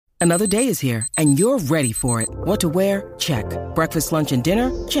Another day is here, and you're ready for it. What to wear? Check. Breakfast, lunch, and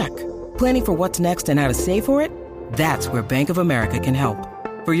dinner? Check. Planning for what's next and how to save for it? That's where Bank of America can help.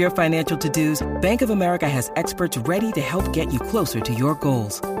 For your financial to-dos, Bank of America has experts ready to help get you closer to your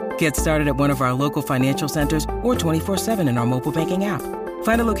goals. Get started at one of our local financial centers or 24/7 in our mobile banking app.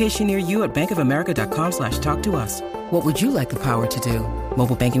 Find a location near you at bankofamerica.com/talktous. What would you like the power to do?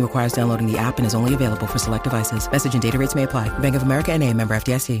 Mobile banking requires downloading the app and is only available for select devices. Message and data rates may apply. Bank of America N.A., member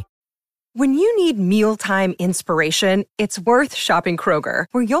FDIC. When you need mealtime inspiration, it's worth shopping Kroger,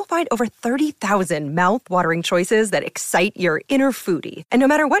 where you'll find over 30,000 mouth-watering choices that excite your inner foodie. And no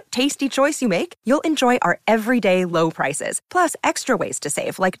matter what tasty choice you make, you'll enjoy our everyday low prices, plus extra ways to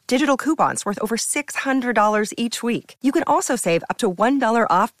save, like digital coupons worth over $600 each week. You can also save up to $1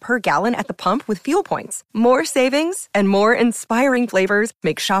 off per gallon at the pump with fuel points. More savings and more inspiring flavors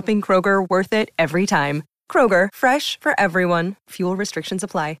make shopping Kroger worth it every time. Kroger, fresh for everyone. Fuel restrictions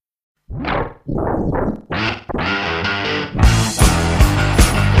apply.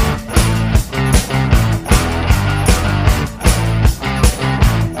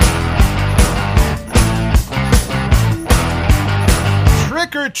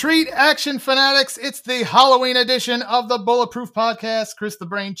 Trick or treat, action fanatics. It's the Halloween edition of the Bulletproof Podcast. Chris the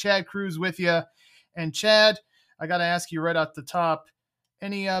Brain, Chad Cruz with you. And Chad, I got to ask you right off the top,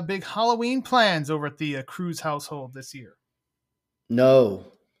 any big Halloween plans over at the Cruz household this year? No.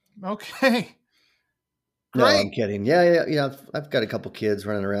 Okay. No, Great. I'm kidding. Yeah. I've got a couple kids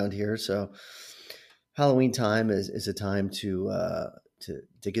running around here, so Halloween time is a time to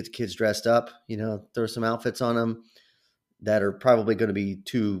get the kids dressed up. Throw some outfits on them that are probably going to be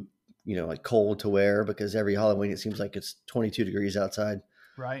too, like cold to wear, because every Halloween it seems like it's 22 degrees outside.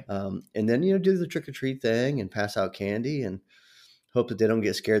 Right. And then do the trick or treat thing and pass out candy and hope that they don't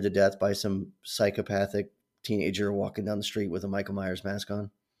get scared to death by some psychopathic teenager walking down the street with a Michael Myers mask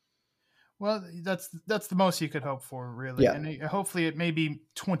on. Well, that's the most you could hope for, really. Yeah. And hopefully it may be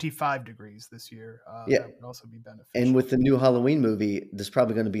 25 degrees this year. Yeah. That would also be beneficial. And with the new Halloween movie, there's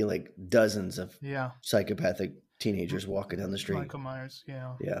probably going to be like dozens of psychopathic teenagers walking down the street. Michael Myers,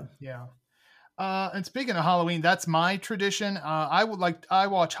 yeah. Yeah. And speaking of Halloween, that's my tradition. I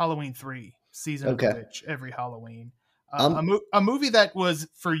watch Halloween 3, Season of the Witch, every Halloween. A movie that was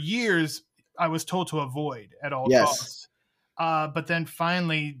for years I was told to avoid at all costs. But then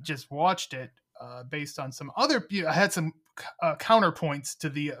finally just watched it based on some other. I had some counterpoints to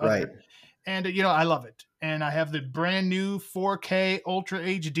the other, and I love it. And I have the brand new 4K Ultra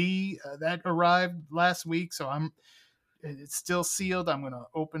HD that arrived last week, so it's still sealed. I'm gonna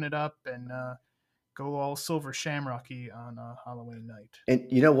open it up and go all Silver Shamrocky on Halloween night. And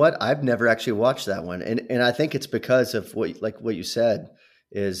you know what? I've never actually watched that one, and I think it's because of what you said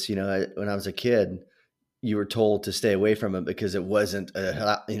is when I was a kid, you were told to stay away from it because it wasn't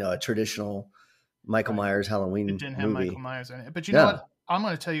a traditional Michael Myers Halloween movie. It didn't have Michael Myers in it. But you know what? I'm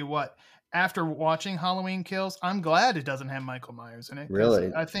going to tell you what. After watching Halloween Kills, I'm glad it doesn't have Michael Myers in it.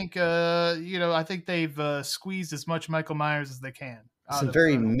 Really? I think I think they've squeezed as much Michael Myers as they can. Some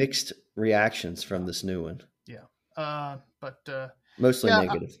very mixed reactions from this new one. Yeah. But mostly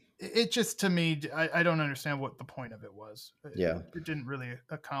negative. It just, to me, I don't understand what the point of it was. It didn't really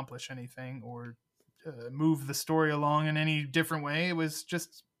accomplish anything or move the story along in any different way. It was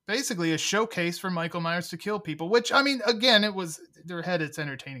just basically a showcase for Michael Myers to kill people, which, I mean, again, there had its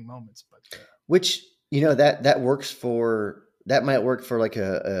entertaining moments, but which, that might work for like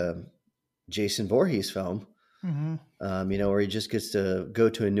a Jason Voorhees film, where he just gets to go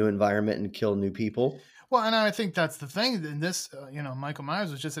to a new environment and kill new people. Well, and I think that's the thing. In this, Michael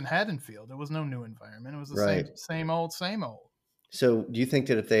Myers was just in Haddonfield. There was no new environment. It was the same old. So do you think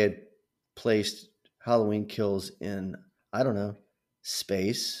that if they had placed Halloween Kills in, I don't know,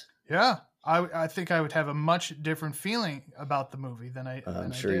 space? Yeah, I think I would have a much different feeling about the movie than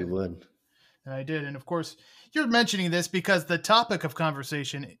I'm sure you would. Than I did. And of course, you're mentioning this because the topic of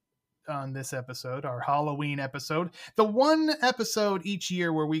conversation on this episode, our Halloween episode, the one episode each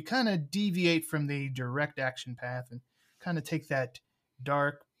year where we kind of deviate from the direct action path and kind of take that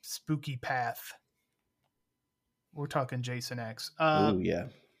dark, spooky path. We're talking Jason X. Oh, yeah.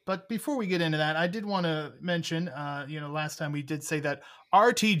 But before we get into that, I did want to mention, last time we did say that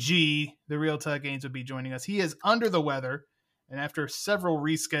RTG, the Real Tug Gaines, would be joining us. He is under the weather, and after several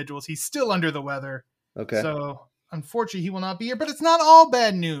reschedules, he's still under the weather. Okay. So, unfortunately, he will not be here. But it's not all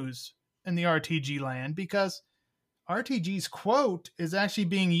bad news in the RTG land, because RTG's quote is actually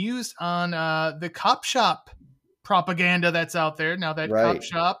being used on the Cop Shop propaganda that's out there. Now that Cop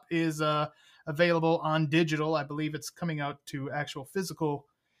Shop is available on digital, I believe it's coming out to actual physical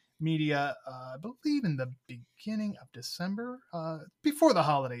media, I believe in the beginning of December, before the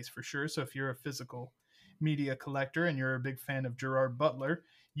holidays for sure. So if you're a physical media collector and you're a big fan of Gerard Butler,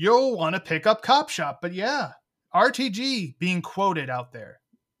 you'll want to pick up Cop Shop. But yeah, RTG being quoted out there.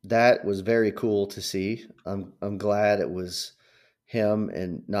 That was very cool to see. I'm glad it was him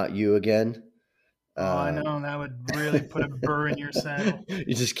and not you again. Oh, I know, that would really put a burr in your saddle.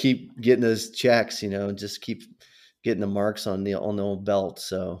 You just keep getting those checks, and just keep getting the marks on the old belt.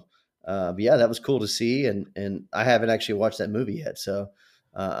 So, but yeah, that was cool to see. And I haven't actually watched that movie yet. So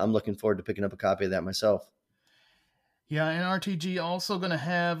I'm looking forward to picking up a copy of that myself. Yeah, and RTG also going to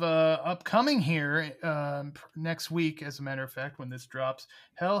have upcoming here next week, as a matter of fact, when this drops,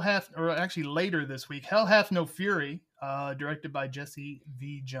 later this week, Hell Hath No Fury, directed by Jesse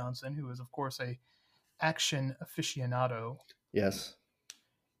V. Johnson, who is, of course, a action aficionado. Yes.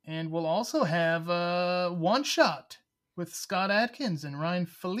 And we'll also have One Shot with Scott Adkins and Ryan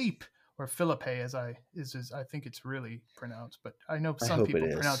Philippe, or Philippe, as I think it's really pronounced, but I know some people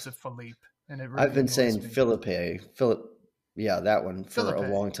pronounce it Philippe. And it really I've been saying Philippe. Yeah, that one for Philippe.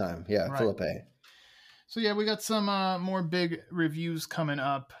 A long time. Yeah, right. Philippe. So yeah, we got some more big reviews coming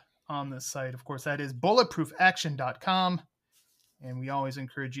up on the site. Of course, that is bulletproofaction.com. And we always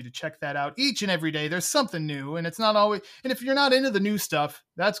encourage you to check that out each and every day. There's something new, and it's not always. And if you're not into the new stuff,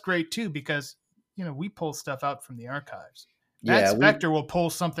 that's great too, because we pull stuff out from the archives. Matt Spector will pull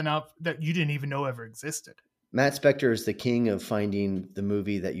something out that you didn't even know ever existed. Matt Spector is the king of finding the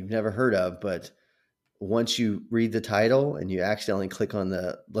movie that you've never heard of, but once you read the title and you accidentally click on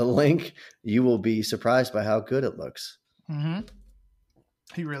the link, you will be surprised by how good it looks. Mm-hmm.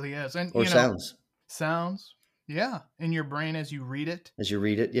 He really is. And sounds. Sounds. Yeah. In your brain as you read it. As you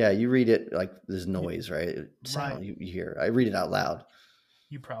read it. Yeah. You read it like there's noise, right? Sound right. You hear. I read it out loud.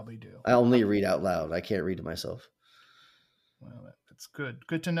 You probably do. I only read out loud. I can't read to myself. Well, that's good.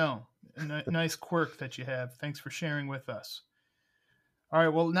 Good to know. A nice quirk that you have. Thanks for sharing with us. All right.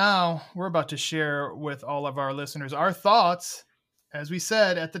 Well, now we're about to share with all of our listeners our thoughts. As we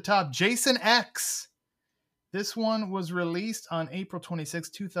said at the top, Jason X. This one was released on April 26,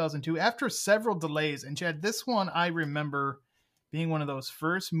 2002, after several delays. And Chad, this one I remember being one of those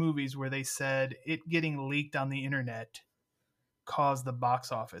first movies where they said it getting leaked on the internet caused the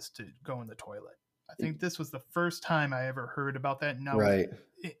box office to go in the toilet. I think this was the first time I ever heard about that. Now, right.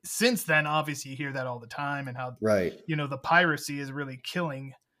 Since then, obviously, you hear that all the time, and how the piracy is really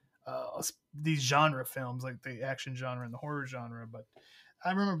killing these genre films, like the action genre and the horror genre. But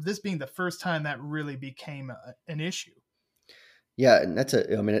I remember this being the first time that really became an issue. Yeah, and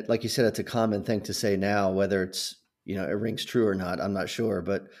like you said, it's a common thing to say now, whether it's it rings true or not. I'm not sure,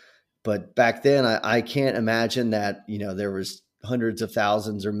 but back then, I can't imagine that there was hundreds of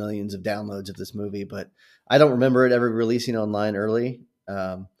thousands or millions of downloads of this movie, but I don't remember it ever releasing online early.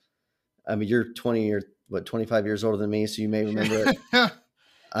 You're 20 or 25 years older than me, so you may remember it.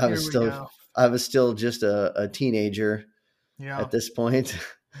 I was still just a teenager at this point.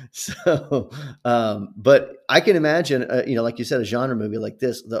 So, but I can imagine, like you said, a genre movie like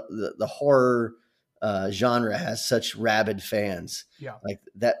this, the horror genre has such rabid fans. Yeah. Like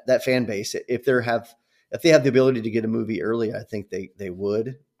that fan base, if they have the ability to get a movie early, I think they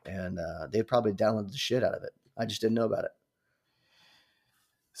would, and they'd probably download the shit out of it. I just didn't know about it.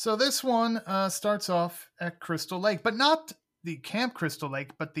 So this one starts off at Crystal Lake, but not the Camp Crystal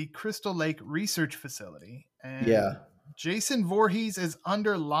Lake, but the Crystal Lake Research Facility. And Jason Voorhees is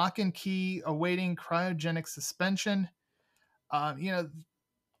under lock and key, awaiting cryogenic suspension.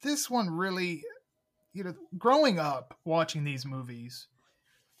 This one really, growing up watching these movies,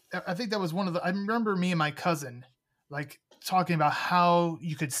 I think that was I remember me and my cousin talking about how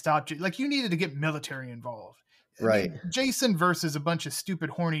you could stop, you needed to get military involved. Right. Jason versus a bunch of stupid,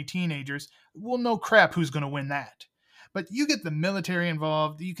 horny teenagers. Well, no crap who's going to win that. But you get the military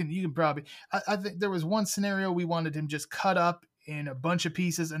involved. You can probably, I think there was one scenario we wanted him just cut up in a bunch of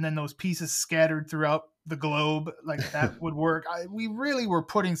pieces and then those pieces scattered throughout the globe. That would work. We really were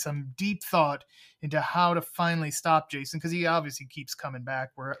putting some deep thought into how to finally stop Jason, because he obviously keeps coming back.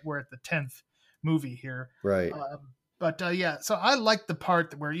 We're at the 10th movie here. Right. So I like the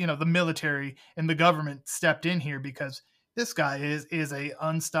part where, the military and the government stepped in here, because this guy is a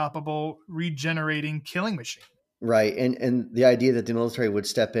unstoppable regenerating killing machine. Right. And the idea that the military would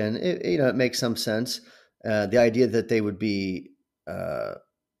step in, it makes some sense. The idea that they would be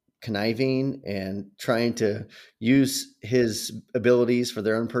conniving and trying to use his abilities for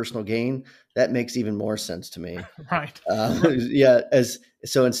their own personal gain, that makes even more sense to me. Right.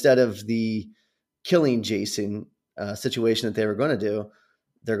 So instead of the killing Jason situation that they were going to do,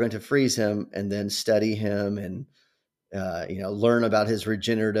 they're going to freeze him and then study him and learn about his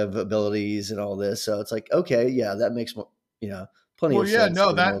regenerative abilities and all this. So it's like, okay, yeah, that makes more, plenty of sense.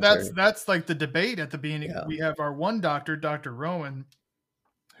 No, that's like the debate at the beginning. Yeah. We have our one doctor, Dr. Rowan,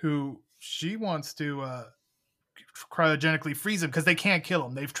 who she wants to cryogenically freeze him because they can't kill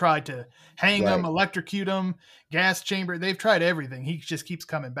him. They've tried to hang him, electrocute him, gas chamber. They've tried everything. He just keeps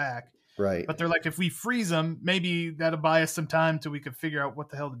coming back. Right. But they're like, if we freeze him, maybe that'll buy us some time till we can figure out what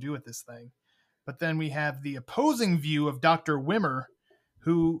the hell to do with this thing. But then we have the opposing view of Dr. Wimmer,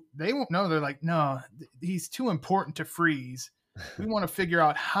 who they won't know. They're like, no, he's too important to freeze. We want to figure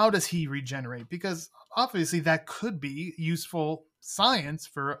out how does he regenerate? Because obviously that could be useful science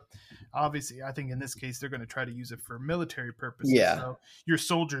for, obviously, I think in this case, they're going to try to use it for military purposes. Yeah. So your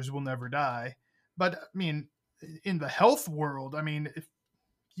soldiers will never die. But I mean, in the health world, I mean, if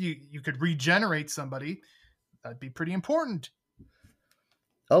you could regenerate somebody, that'd be pretty important.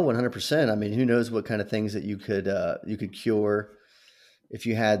 Oh, 100%. I mean, who knows what kind of things that you could cure if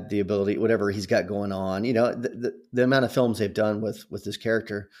you had the ability, whatever he's got going on. The amount of films they've done with this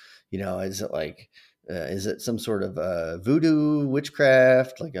character, is it like, is it some sort of voodoo,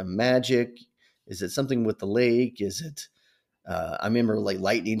 witchcraft, like a magic? Is it something with the lake? Is it, I remember like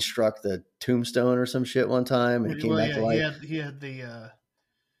lightning struck the tombstone or some shit one time and it came back to life. He had the,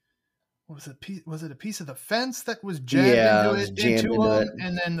 was it a piece of the fence that was jammed into him,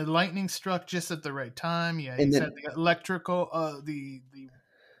 and then the lightning struck just at the right time? Yeah, he had the electrical, the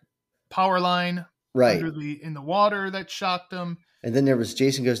power line in the water that shocked him. And then there was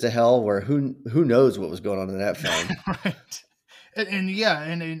Jason Goes to Hell, where who knows what was going on in that film, right?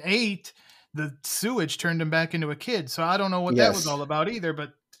 And in 8, the sewage turned him back into a kid. So I don't know what that was all about either.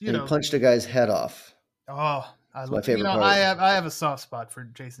 But he punched a guy's head off. Oh. My favorite part. I have a soft spot for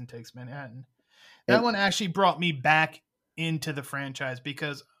Jason Takes Manhattan. That one actually brought me back into the franchise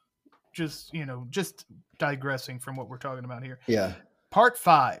because just digressing from what we're talking about here. Yeah. Part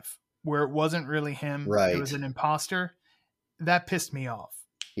 5, where it wasn't really him, right. It was an imposter. That pissed me off.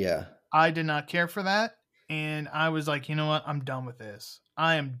 Yeah. I did not care for that. And I was like, you know what? I'm done with this.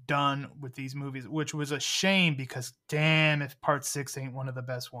 I am done with these movies, which was a shame because damn if Part 6 ain't one of the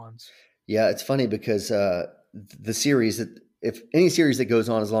best ones. Yeah, it's funny because the series, if any series that goes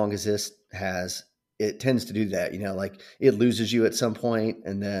on as long as this has, it tends to do that. Like it loses you at some point,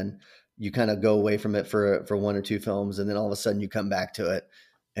 and then you kind of go away from it for 1 or 2 films, and then all of a sudden you come back to it,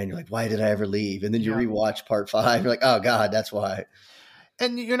 and you're like, "Why did I ever leave?" And then you rewatch Part 5, you're like, "Oh God, that's why."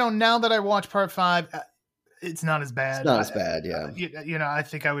 And now that I watch Part 5, it's not as bad. It's not as bad, yeah. I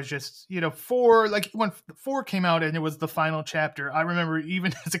think I was just 4, like when 4 came out and it was the final chapter. I remember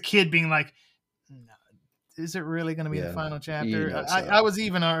even as a kid being like, no, is it really going to be the final chapter? I was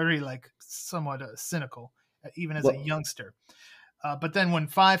even already like somewhat cynical, even as a youngster. But then when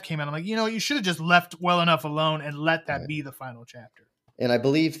 5 came out, I'm like, you should have just left well enough alone and let that be the final chapter. And I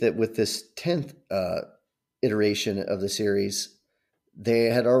believe that with this 10th iteration of the series, they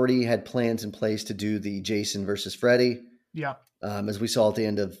had already had plans in place to do the Jason versus Freddy. Yeah. As we saw at the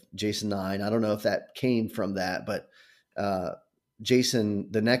end of Jason 9. I don't know if that came from that, but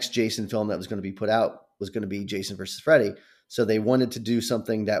the next Jason film that was going to be put out was going to be Jason versus Freddy. So they wanted to do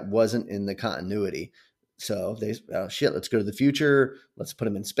something that wasn't in the continuity. So let's go to the future. Let's put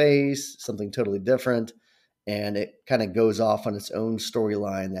him in space, something totally different. And it kind of goes off on its own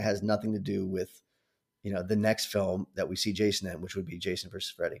storyline that has nothing to do with, the next film that we see Jason in, which would be Jason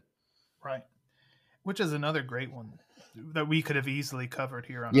versus Freddy. Right. Which is another great one that we could have easily covered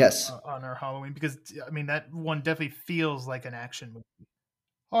here on our Halloween, because I mean, that one definitely feels like an action movie.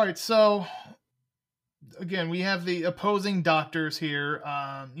 All right. So again, we have the opposing doctors here.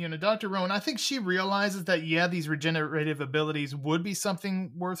 Dr. Rowan, I think she realizes that, these regenerative abilities would be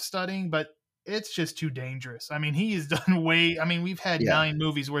something worth studying, but it's just too dangerous. I mean, he has done we've had 9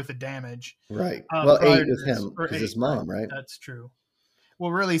 movies worth of damage. Right. 8 with him, because his mom, right? That's true.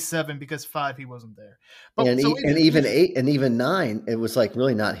 Well, really 7, because 5, he wasn't there. But, even 8 and even 9, it was like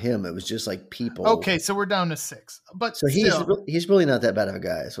really not him. It was just like people. Okay, so we're down to 6. But so he's really not that bad of a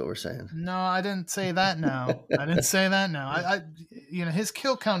guy, is what we're saying. No, I didn't say that now. I his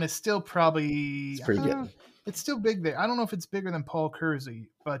kill count is still probably... It's pretty good. It's still big there. I don't know if it's bigger than Paul Kersey,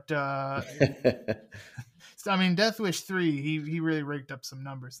 but I mean, Death Wish 3, he really raked up some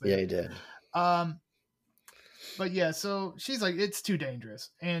numbers there. Yeah, he did. But yeah, so she's like, it's too dangerous,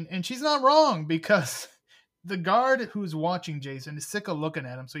 and she's not wrong, because the guard who's watching Jason is sick of looking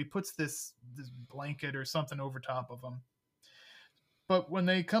at him, so he puts this blanket or something over top of him. But when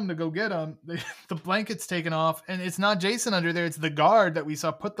they come to go get him, the blanket's taken off, and it's not Jason under there. It's the guard that we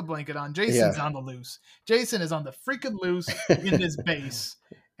saw put the blanket on. Jason's on the loose. Jason is on the freaking loose in this base.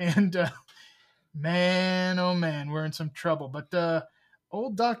 And Man, oh man, we're in some trouble. But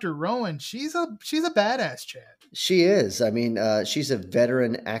old Dr. Rowan, she's a badass, Chad. She is. I mean, she's a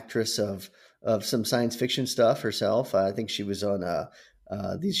veteran actress of some science fiction stuff herself. I think she was on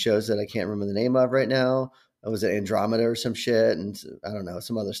these shows that I can't remember the name of right now. Was it Andromeda or some shit? And I don't know,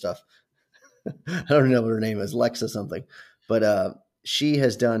 some other stuff. I don't know what her name is, Lexa something. But she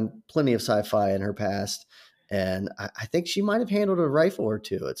has done plenty of sci-fi in her past. And I think she might have handled a rifle or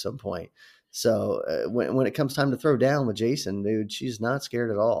two at some point. So when it comes time to throw down with Jason, dude, she's not scared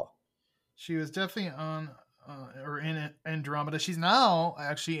at all. She was definitely on or in Andromeda. She's now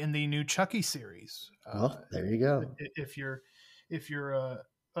actually in the new Chucky series. There you go. If you're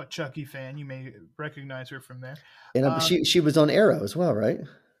a Chucky fan, you may recognize her from there. And she was on Arrow as well, right?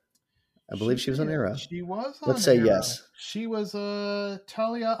 I believe she was on Arrow. She was on Let's say Arrow. yes. She was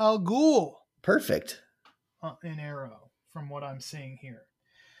Talia al Ghul. Perfect. In Arrow, from what I'm seeing here.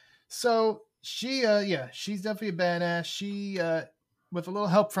 So she's definitely a badass. She, with a little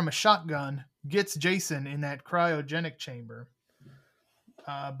help from a shotgun, gets Jason in that cryogenic chamber.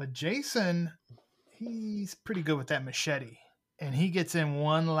 But Jason, he's pretty good with that machete. And he gets in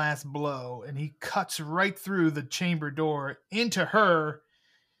one last blow, and he cuts right through the chamber door into her.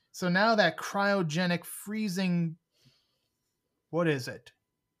 So now that cryogenic freezing, what is it?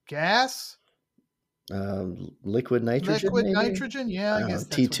 Gas? Liquid nitrogen. Liquid maybe? nitrogen, yeah. I guess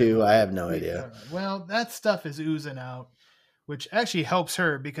that's T2. I have no idea. Well, that stuff is oozing out, which actually helps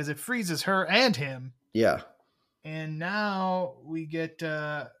her because it freezes her and him. Yeah. And now we get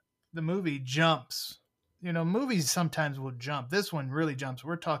the movie jumps. You know, movies sometimes will jump. This one really jumps.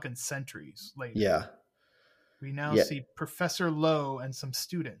 We're talking centuries later. Yeah. We now see Professor Lowe and some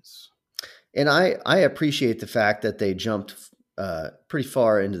students. And I appreciate the fact that they jumped pretty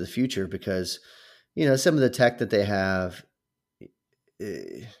far into the future because, you know, some of the tech that they have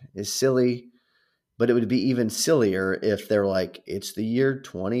is silly, but it would be even sillier if they're like, it's the year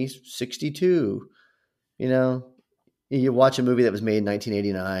 2062. You know, you watch a movie that was made in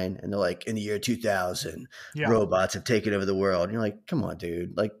 1989 and they're like, in the year 2000, robots have taken over the world. And you're like, come on,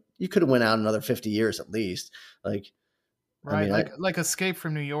 dude. Like, you could have went out another 50 years at least. Like, right. I mean, like Escape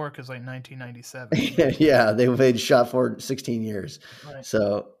from New York is like 1997. Yeah. They'd shot for 16 years. Right.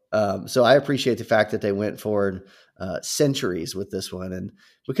 So I appreciate the fact that they went forward centuries with this one. And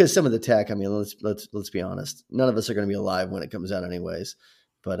because some of the tech, I mean, let's be honest, none of us are going to be alive when it comes out anyways.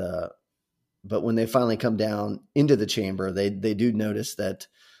 But when they finally come down into the chamber, they do notice that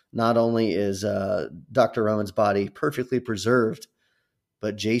not only is Dr. Rowan's body perfectly preserved,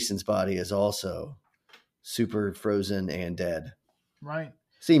 but Jason's body is also super frozen and dead. Right.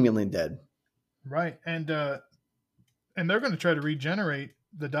 Seemingly dead. Right. And they're going to try to regenerate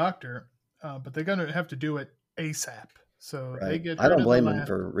the doctor, but they're going to have to do it ASAP. So they get. I don't blame them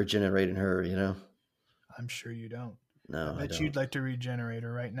for regenerating her, you know. I'm sure you don't. No, I bet you'd like to regenerate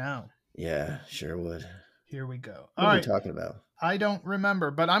her right now. Yeah, sure would. Here we go. What are we talking about? I don't remember,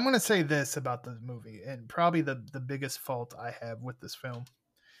 but I'm going to say this about the movie, and probably the biggest fault I have with this film.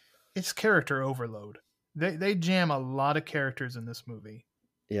 It's character overload. They jam a lot of characters in this movie.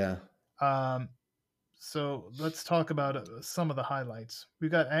 Yeah. So let's talk about some of the highlights. We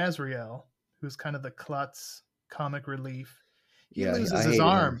got Azrael, who's kind of the klutz comic relief. He loses his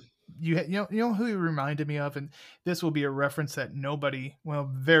arm. Him. You know who he reminded me of, and this will be a reference that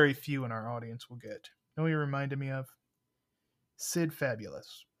very few in our audience will get. You know who he reminded me of? Sid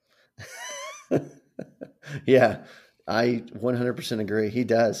Fabulous. Yeah, I 100% agree. He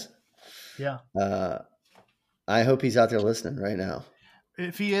does. Yeah. I hope he's out there listening right now.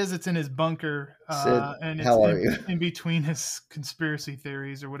 If he is, it's in his bunker. Sid, and it's how are you? In between his conspiracy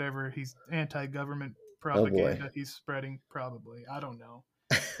theories or whatever he's anti-government propaganda he's spreading, probably. I don't know.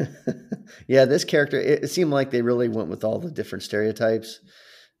 Yeah, this character, it seemed like they really went with all the different stereotypes.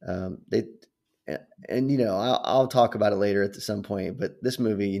 And you know, I'll talk about it later at some point, but this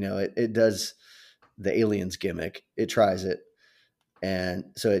movie, you know, it does the aliens gimmick. It tries it. And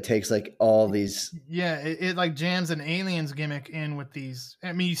so it takes like all these. Yeah, it like jams an aliens gimmick in with these.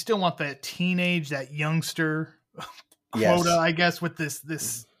 I mean, you still want that youngster quota, I guess, with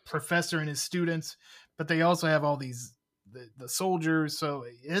this professor and his students, but they also have all these the soldiers. So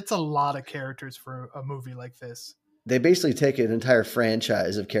it's a lot of characters for a movie like this. They basically take an entire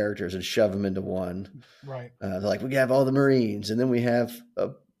franchise of characters and shove them into one. Right. They're like, we have all the Marines, and then we have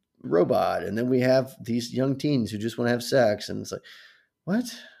a robot, and then we have these young teens who just want to have sex. And it's like, what?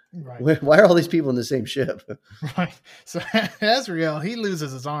 Right. Why are all these people in the same ship? Right. So Azrael, he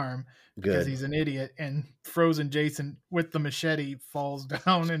loses his arm because he's an idiot, and frozen Jason with the machete falls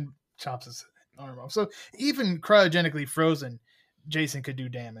down and chops his arm off. So even cryogenically frozen, Jason could do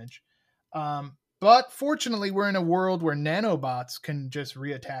damage. But fortunately, we're in a world where nanobots can just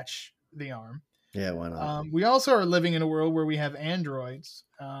reattach the arm. Yeah, why not? We also are living in a world where we have androids,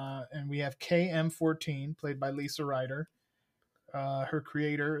 and we have KM-14, played by Lisa Ryder. Her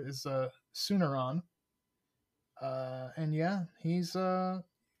creator is Sunaron. And yeah, he's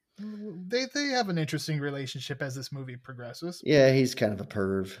they have an interesting relationship as this movie progresses. Yeah, he's kind of a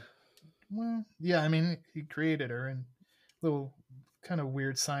perv. Well, yeah, I mean, he created her, and little kind of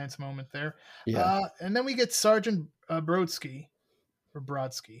weird science moment there. Yeah. And then we get Sergeant Brodsky.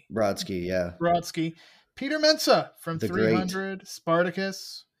 Yeah. Brodsky. Peter Mensa from The 300, great.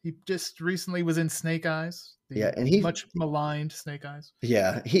 Spartacus. He just recently was in Snake Eyes. And he much maligned Snake Eyes.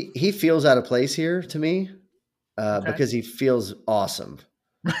 Yeah, he feels out of place here to me because he feels awesome.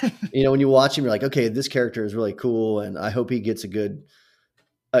 When you watch him, you're like, okay, this character is really cool, and I hope he gets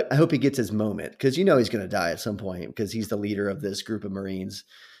I hope he gets his moment, because he's going to die at some point because he's the leader of this group of Marines.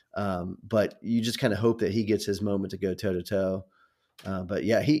 But you just kind of hope that he gets his moment to go toe to toe. But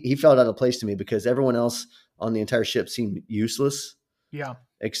yeah, he felt out of place to me because everyone else on the entire ship seemed useless. Yeah,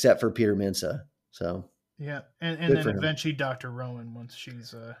 except for Peter Mensa. So yeah, and then eventually Dr. Rowan once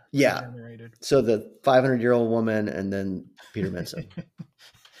she's regenerated. So the 500-year-old woman, and then Peter Mensa.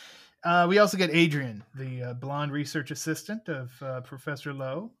 We also get Adrian, the blonde research assistant of Professor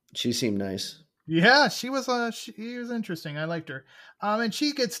Lowe. She seemed nice. Yeah, she was interesting. I liked her. And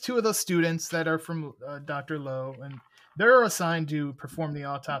she gets two of those students that are from Dr. Lowe, and they're assigned to perform the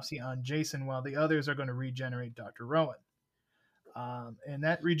autopsy on Jason, while the others are going to regenerate Dr. Rowan. And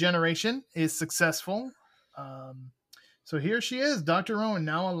that regeneration is successful. So here she is, Dr. Rowan,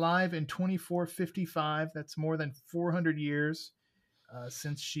 now alive in 2455. That's more than 400 years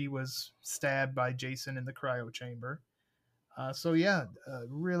since she was stabbed by Jason in the cryo chamber. So yeah, a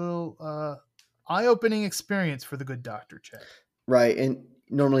real eye-opening experience for the good doctor, Chad. Right, and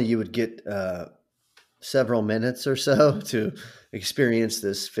normally you would get several minutes or so to experience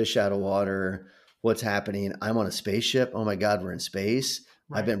this fish out of water. What's happening? I'm on a spaceship. Oh my God, we're in space.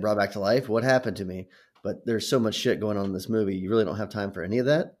 Right. I've been brought back to life. What happened to me? But there's so much shit going on in this movie. You really don't have time for any of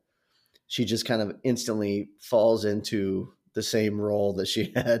that. She just kind of instantly falls into the same role that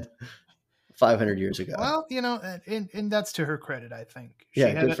she had 500 years ago. Well, and that's to her credit, I think. She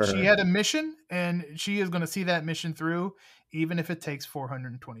had a mission, and she is going to see that mission through, even if it takes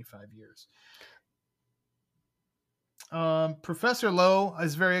 425 years. Professor Lowe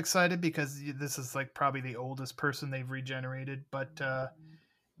is very excited because this is like probably the oldest person they've regenerated. But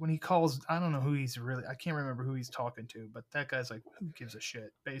when he calls, I don't know who I can't remember who he's talking to, but that guy's like, who gives a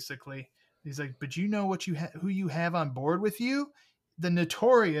shit, basically. He's like, but you know who you have on board with you? The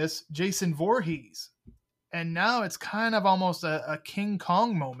notorious Jason Voorhees. And now it's kind of almost a King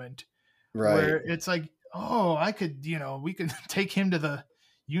Kong moment, right? Where it's like, oh, we could take him to the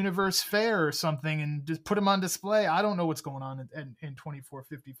Universe Fair or something and just put him on display. I don't know what's going on in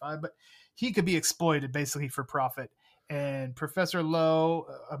 2455, but he could be exploited basically for profit. And Professor Lowe,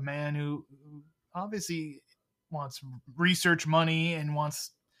 a man who obviously wants research money and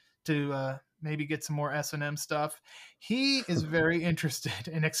wants to maybe get some more S&M stuff, he is very interested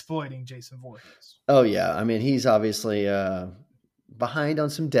in exploiting Jason Voorhees. Oh yeah, I mean, he's obviously behind on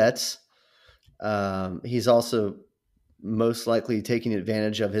some debts. He's also most likely taking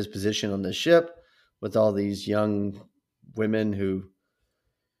advantage of his position on the ship with all these young women who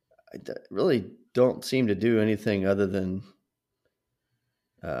really don't seem to do anything other than,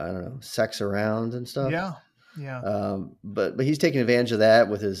 I don't know, sex around and stuff. Yeah. Yeah. But he's taking advantage of that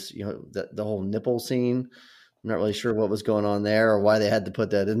with his, the whole nipple scene. I'm not really sure what was going on there or why they had to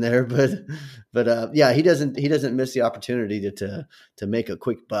put that in there, but yeah, he doesn't miss the opportunity to make a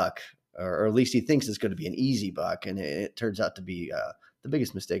quick buck, or at least he thinks it's going to be an easy buck, and it turns out to be the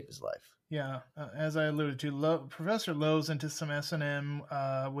biggest mistake of his life. Yeah, as I alluded to, Professor Lowe's into some S&M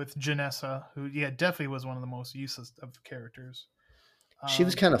with Janessa, who definitely was one of the most useless of the characters. She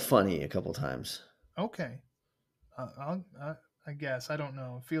was kind of funny a couple times. Okay. I guess. I don't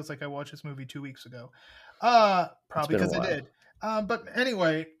know. It feels like I watched this movie 2 weeks ago. Probably because I did. But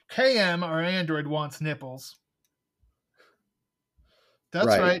anyway, KM, our android, wants nipples. That's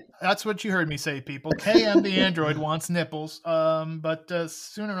right. That's what you heard me say, people. KM, the android, wants nipples. But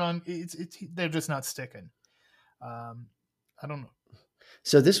sooner on, they're just not sticking. I don't know.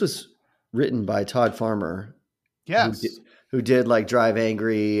 So this was written by Todd Farmer. Yes. Who did like Drive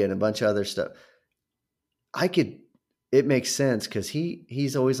Angry and a bunch of other stuff. It makes sense because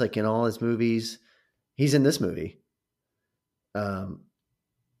he's always like in all his movies. He's in this movie. And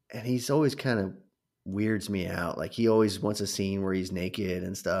he's always kind of weirds me out. Like he always wants a scene where he's naked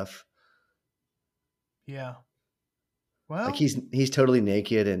and stuff. Yeah. Well, like he's totally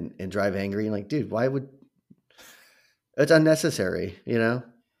naked and drive angry and like, dude, why would it's unnecessary, you know?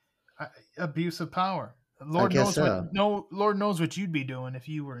 Abuse of power. Lord knows what you'd be doing if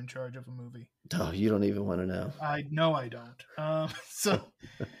you were in charge of a movie. Oh, you don't even want to know. I know I don't. So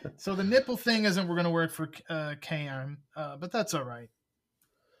the nipple thing isn't we're going to work for KM, but that's all right.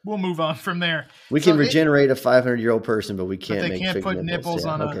 We'll move on from there. We can regenerate a 500-year-old person, but we can't. But they can't put nipples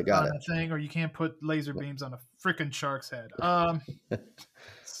on a thing, or you can't put laser beams on a freaking shark's head.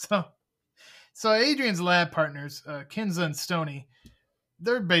 So Adrian's lab partners, Kinza and Stoney,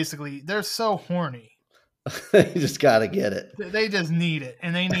 they're so horny. They just got to get it. They just need it,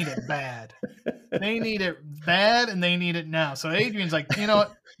 and they need it bad. They need it bad, and they need it now. So Adrian's like, you know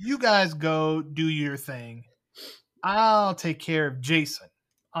what? You guys go do your thing. I'll take care of Jason.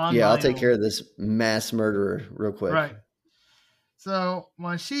 I'll take care of this mass murderer real quick. Right. So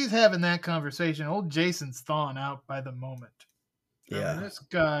when she's having that conversation, old Jason's thawing out by the moment. Yeah. This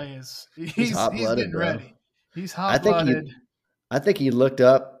guy he's getting ready. He's hot-blooded. I think he looked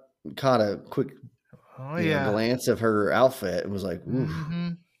up, caught a quick glance of her outfit and was like, oof. Mm-hmm.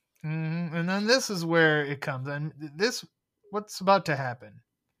 Mm-hmm. And then this is where it comes. And what's about to happen?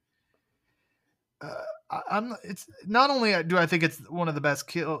 It's not only do I think it's one of the best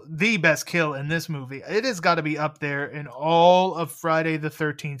kill in this movie, it has got to be up there in all of Friday the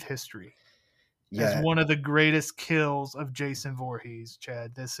 13th history. Yeah. As one of the greatest kills of Jason Voorhees,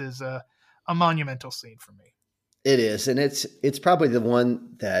 Chad. This is a monumental scene for me. It is, and it's probably the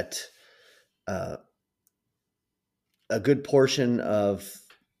one that a good portion of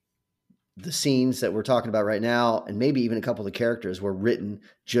the scenes that we're talking about right now, and maybe even a couple of the characters, were written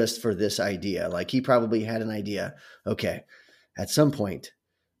just for this idea. Like he probably had an idea. Okay, at some point,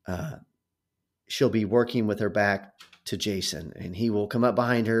 she'll be working with her back to Jason, and he will come up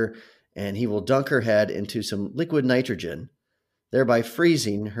behind her and he will dunk her head into some liquid nitrogen, thereby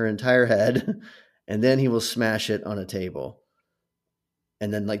freezing her entire head. And then he will smash it on a table.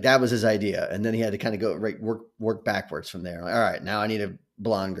 And then like that was his idea. And then he had to kind of go work backwards from there. Like, all right, now I need a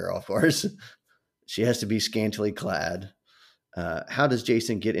blonde girl, of course. She has to be scantily clad. How does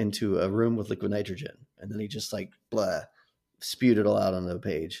Jason get into a room with liquid nitrogen? And then he just like spewed it all out on the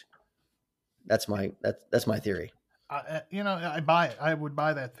page. That's my theory. I buy it. I would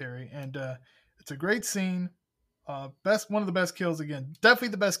buy that theory. And it's a great scene. One of the best kills again. Definitely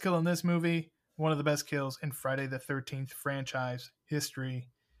the best kill in this movie. One of the best kills in Friday the 13th franchise history.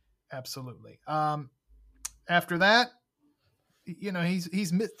 Absolutely. After that,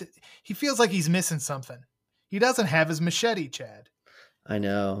 he feels like he's missing something. He doesn't have his machete, Chad. I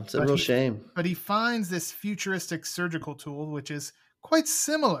know. It's a real shame. But he finds this futuristic surgical tool, which is quite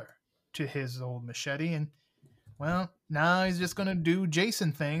similar to his old machete. And, well, now he's just going to do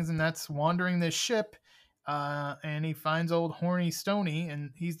Jason things, and that's wandering this ship. And he finds old horny Stoney, and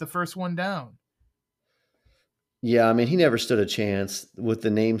he's the first one down. Yeah, I mean, he never stood a chance with the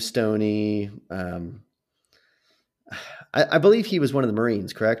name Stoney. I believe he was one of the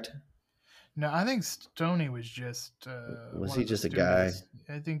Marines, correct? No, I think Stoney was just... was he just a guy?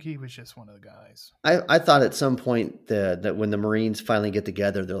 I think he was just one of the guys. I thought at some point that when the Marines finally get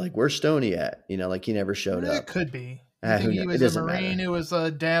together, they're like, where's Stoney at? Like he never showed up. It could be. I think he was a Marine who was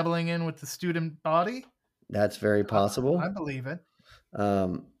dabbling in with the student body. That's very possible. I believe it.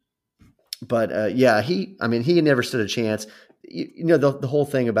 But he never stood a chance. The whole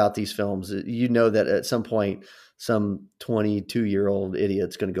thing about these films, that at some point, some 22-year-old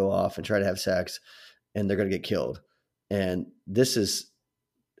idiot's going to go off and try to have sex, and they're going to get killed. And this is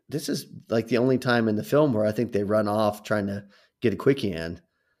like the only time in the film where I think they run off trying to get a quickie in.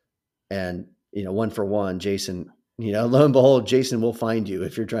 And, one for one, Jason, lo and behold, Jason will find you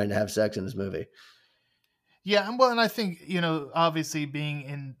if you're trying to have sex in this movie. Yeah, well, and I think, obviously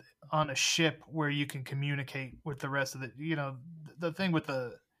being on a ship where you can communicate with the rest of the thing with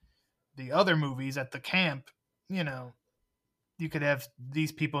the other movies at the camp, you could have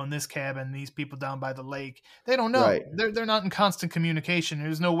these people in this cabin, these people down by the lake. They don't know. Right. They're not in constant communication.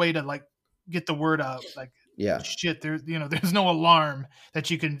 There's no way to like get the word out. Like, shit, there's no alarm that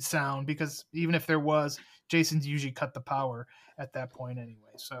you can sound, because even if there was, Jason's usually cut the power at that point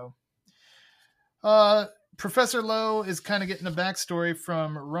anyway. So, Professor Lowe is kind of getting a backstory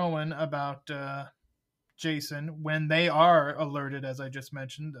from Rowan about Jason when they are alerted, as I just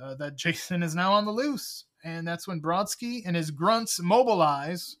mentioned, that Jason is now on the loose. And that's when Brodsky and his grunts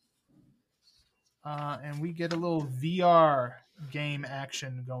mobilize. And we get a little VR game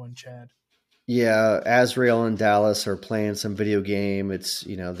action going, Chad. Yeah, Azrael and Dallas are playing some video game. It's,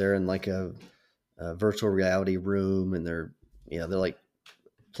 they're in like a virtual reality room, and they're like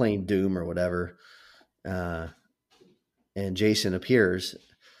playing Doom or whatever. and Jason appears.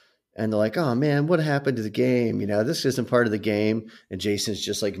 And they're like, "Oh man, what happened to the game? You know, this isn't part of the game." And Jason's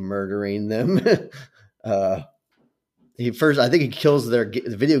just like murdering them. I think he kills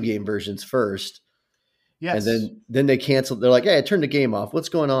the video game versions first. Yes. And then they cancel. They're like, "Hey, I turned the game off. What's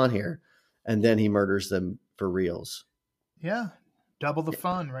going on here?" And then he murders them for reals. Yeah. Double the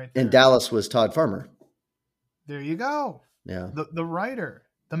fun right there. And Dallas was Todd Farmer. There you go. Yeah. The writer,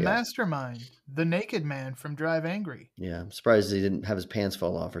 the mastermind, the naked man from Drive Angry. Yeah. I'm surprised he didn't have his pants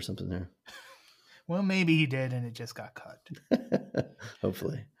fall off or something there. Well, maybe he did and it just got cut.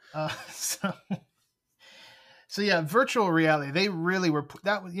 Hopefully. So yeah, virtual reality. They really were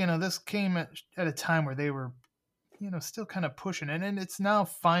this came at a time where they were, still kind of pushing it, and it's now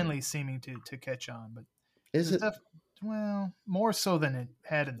finally seeming to catch on. But is it? More so than it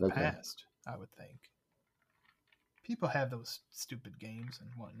had in the past, I would think. People have those stupid games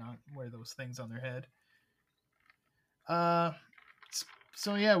and whatnot, wear those things on their head.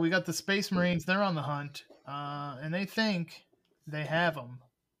 So yeah, we got the Space Marines. They're on the hunt, and they think they have them.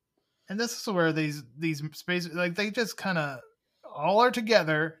 And this is where these space, like, they just kind of all are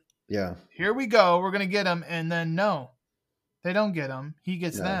together. Yeah. Here we go. We're going to get him. And then no, they don't get him. He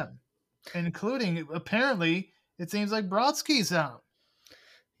gets them, including, apparently, it seems like Brodsky's out.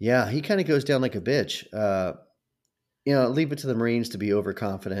 Yeah. He kind of goes down like a bitch. Leave it to the Marines to be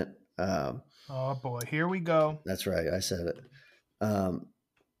overconfident. Oh boy, here we go. That's right. I said it.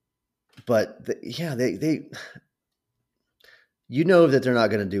 But they that they're not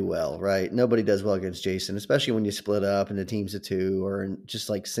going to do well, right? Nobody does well against Jason, especially when you split up into teams of two or in just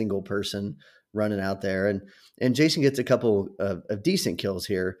like single person running out there. And Jason gets a couple of decent kills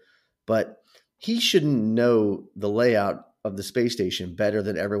here, but he shouldn't know the layout of the space station better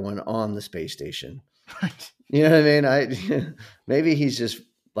than everyone on the space station. Right. You know what I mean? Maybe he's just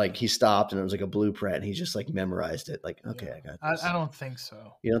like, he stopped and it was like a blueprint and he just like memorized it. Like, okay, I got this. I don't think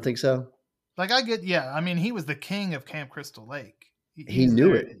so. You don't think so? Like, I mean, he was the king of Camp Crystal Lake. He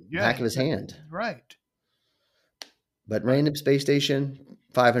knew it back of his hand. Right. But random space station,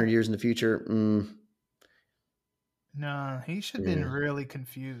 500 years in the future. No, he should have been really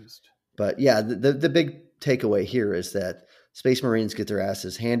confused. But yeah, the big takeaway here is that Space Marines get their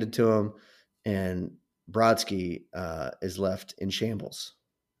asses handed to them, and Brodsky is left in shambles.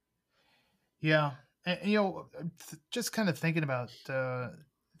 Yeah. And, just kind of thinking about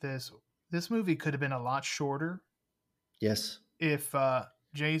this movie could have been a lot shorter. Yes. If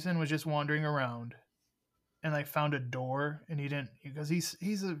Jason was just wandering around and like found a door and he don't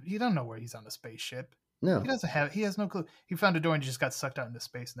know where he's on the spaceship. No. He has no clue. He found a door and just got sucked out into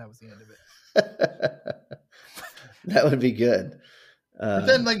space, and that was the end of it. That would be good. But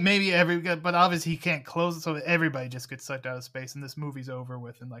then, like, but obviously he can't close it, so everybody just gets sucked out of space, and this movie's over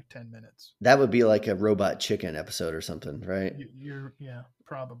within like 10 minutes. That would be like a Robot Chicken episode or something, right? Yeah,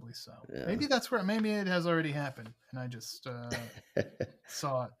 probably so. Yeah. Maybe it has already happened, and I just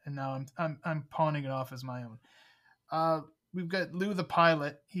saw it, and now I'm pawning it off as my own. We've got Lou the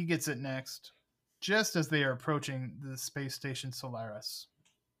pilot. He gets it next, just as they are approaching the space station Solaris.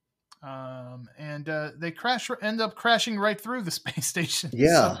 And they end up crashing right through the space station.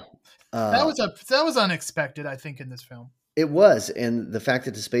 Yeah. So that was unexpected, I think, in this film. It was. And the fact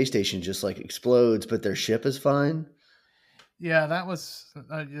that the space station just like explodes, but their ship is fine. Yeah, that was,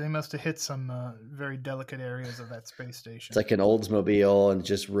 they must have hit some very delicate areas of that space station. It's like an Oldsmobile and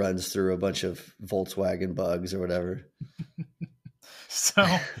just runs through a bunch of Volkswagen bugs or whatever. So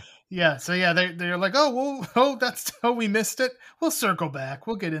they're like, that's we missed it. We'll circle back.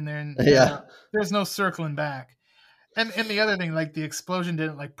 We'll get in there, and there's no circling back. And the other thing, like, the explosion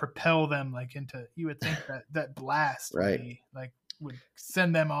didn't like propel them like into. You would think that blast would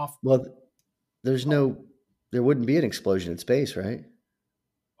send them off. Well, there wouldn't be an explosion in space, right?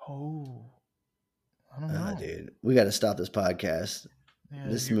 Oh, I don't know, dude. We got to stop this podcast. Yeah,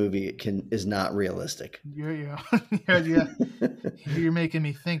 this movie is not realistic. You're making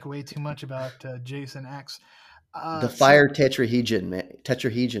me think way too much about Jason X. The fire tetrahedron,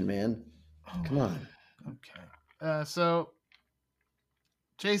 man. Come on. Okay. So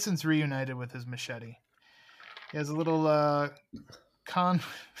Jason's reunited with his machete. He has a little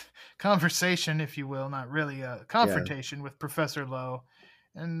conversation, if you will, not really a confrontation with Professor Lowe.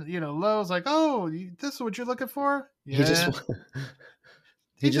 And, Lowe's like, "Oh, this is what you're looking for?" Yeah.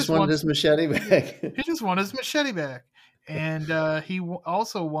 He just wanted his machete back. He just wanted his machete back. And he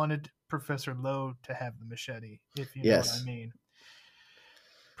also wanted Professor Lowe to have the machete, if you know what I mean.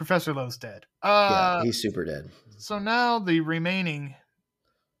 Professor Lowe's dead. He's super dead. So now the remaining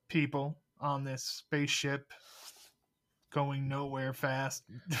people on this spaceship going nowhere fast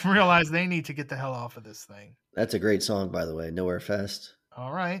realize they need to get the hell off of this thing. That's a great song, by the way. Nowhere Fast.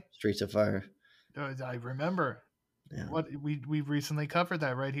 All right. Streets of Fire. I remember. Yeah. What we recently covered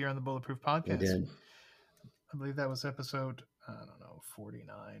that right here on the Bulletproof Podcast. We did. I believe that was episode, I don't know, 49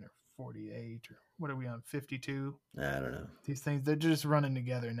 or 48 or what are we on, 52? I don't know. These things, they're just running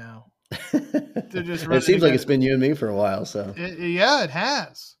together now. They're just it seems like it's been you and me for a while, so. Yeah, it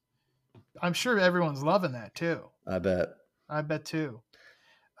has. I'm sure everyone's loving that too. I bet too.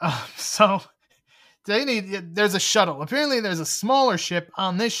 So there's a shuttle. Apparently there's a smaller ship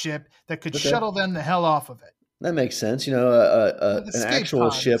on this ship that could shuttle them the hell off of it. That makes sense. You know, an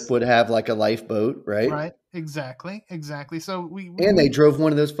actual ship would have like a lifeboat, right? Right. Exactly. So they drove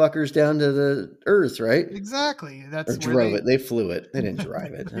one of those fuckers down to the Earth, right? Exactly. That's or drove it. They flew it. They didn't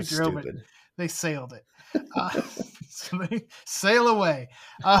drive it. That's drove stupid. It. They sailed it. So they sail away.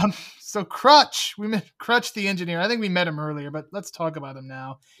 So Crutch, we met Crutch the engineer. I think we met him earlier, but let's talk about him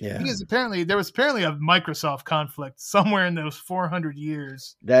now. Yeah. There was apparently a Microsoft conflict somewhere in those 400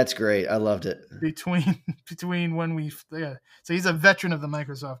 years. That's great. I loved it. Between when we, yeah. So he's a veteran of the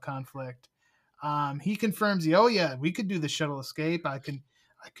Microsoft conflict. He confirms, we could do the shuttle escape. I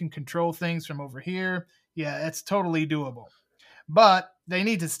can control things from over here. Yeah, it's totally doable. But they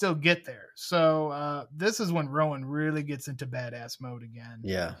need to still get there. So this is when Rowan really gets into badass mode again.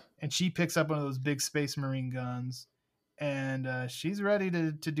 Yeah. And she picks up one of those big Space Marine guns, and she's ready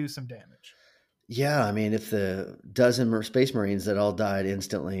to do some damage. Yeah, I mean, if the dozen Space Marines that all died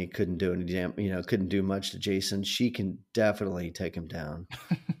instantly couldn't do couldn't do much to Jason, she can definitely take him down.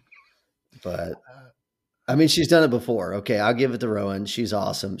 But I mean, she's done it before. Okay, I'll give it to Rowan. She's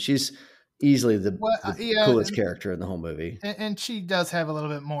awesome. She's easily the coolest character in the whole movie. And she does have a little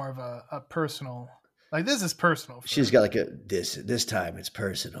bit more of a personal, like this is personal. She's got like this time it's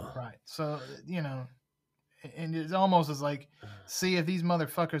personal. Right. So, and it's almost as like, see, if these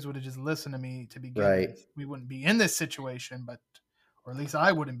motherfuckers would have just listened to me to begin with, we wouldn't be in this situation, or at least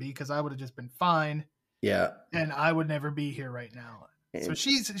I wouldn't be, because I would have just been fine. Yeah. And I would never be here right now. So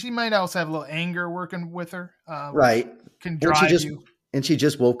she might also have a little anger working with her. Right. Can drive you. And she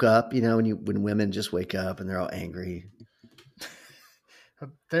just woke up, when women just wake up and they're all angry.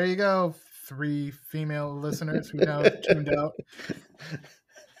 There you go. 3 female listeners who now tuned out.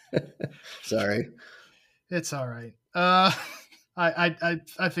 Sorry. It's all right.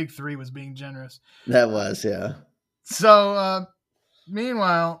 I think 3 was being generous. That was, yeah. So,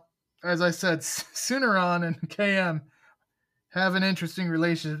 meanwhile, as I said, Sunaran and KM have an interesting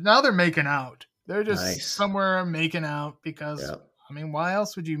relationship. Now they're making out. They're just somewhere making out because, I mean, why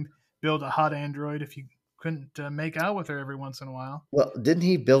else would you build a hot android if you couldn't make out with her every once in a while? Well, didn't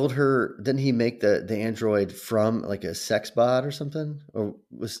he build her? Didn't he make the android from like a sex bot or something? Or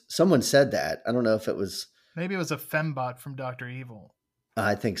someone said that? I don't know if it was. Maybe it was a fembot from Dr. Evil.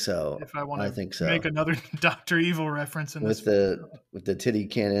 I think so. If I want to make another Dr. Evil reference in with the titty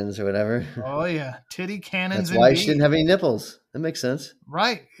cannons or whatever. Oh yeah, titty cannons. That's why she didn't have any nipples. That makes sense.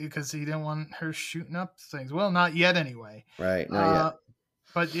 Right, because he didn't want her shooting up things. Well, not yet anyway. Right, not yet.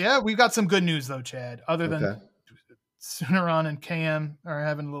 But yeah, we've got some good news though, Chad. Other than Sunaran and KM are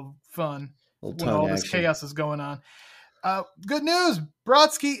having a little fun when all this chaos is going on. Good news,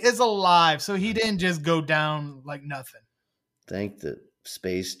 Brodsky is alive, so he didn't just go down like nothing. Thank the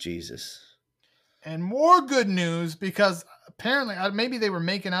space Jesus. And more good news, because apparently maybe they were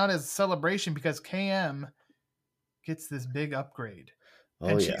making out as a celebration because KM gets this big upgrade.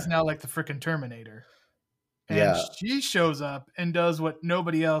 And she's now like the freaking Terminator. And she shows up and does what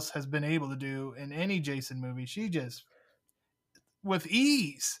nobody else has been able to do in any Jason movie. She just, with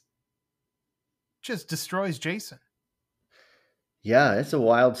ease, just destroys Jason. Yeah, it's a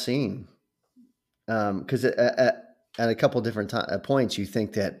wild scene. Because at a couple different points, you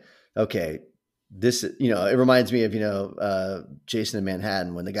think that, okay, this, it reminds me of, Jason in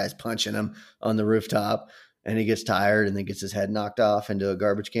Manhattan when the guy's punching him on the rooftop and he gets tired and then gets his head knocked off into a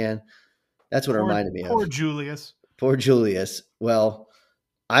garbage can. That's what it reminded me of. Poor Julius. Poor Julius. Well,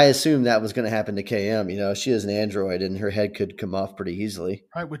 I assumed that was going to happen to KM. She is an android and her head could come off pretty easily.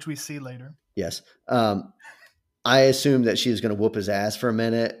 Right, which we see later. Yes. I assumed that she was going to whoop his ass for a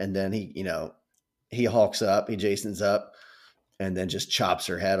minute and then he hulks up, he Jason's up, and then just chops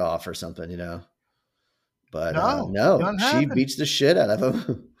her head off or something, But no, she beats the shit out of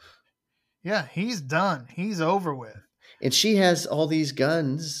him. Yeah, he's done. He's over with. And she has all these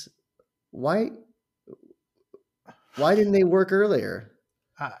guns. Why didn't they work earlier?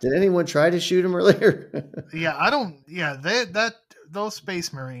 Did anyone try to shoot him earlier? Those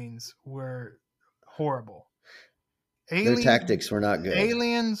Space Marines were horrible. Their tactics were not good. The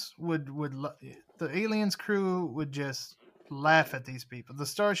aliens crew would just laugh at these people. The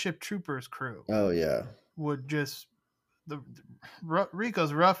Starship Troopers crew. Oh yeah. Would just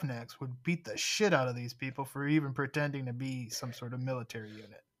Rico's Roughnecks would beat the shit out of these people for even pretending to be some sort of military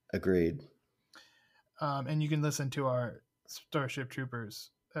unit. Agreed. And you can listen to our Starship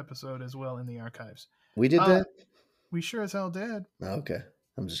Troopers episode as well in the archives. We did that? We sure as hell did. Okay.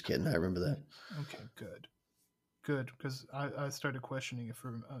 I'm just kidding. I remember that. Okay, good. Good, because I started questioning it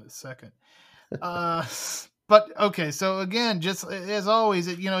for a second. But okay, so again, just as always,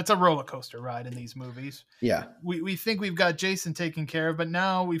 it's a roller coaster ride in these movies. Yeah. We think we've got Jason taken care of, but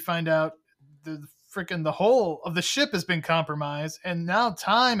now we find out the whole of the ship has been compromised, and now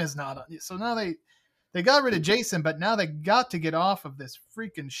time is not. So now they got rid of Jason, but now they got to get off of this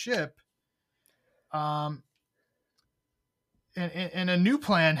freaking ship. And a new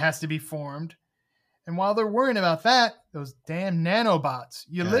plan has to be formed. And while they're worrying about that, those damn nanobots.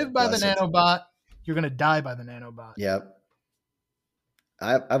 You live by the nanobot, you're going to die by the nanobot. Yep.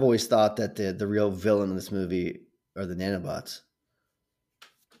 I've always thought that the real villain in this movie are the nanobots.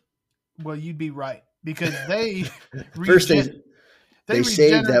 Well, you'd be right. Because they... First, they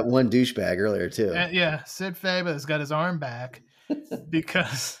saved that one douchebag earlier, too. Yeah, Sid Faba has got his arm back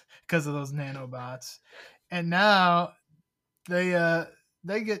because of those nanobots. And now they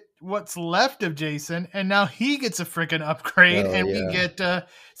get what's left of Jason, and now he gets a freaking upgrade, we get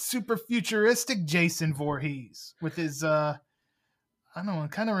super futuristic Jason Voorhees with his, I don't know,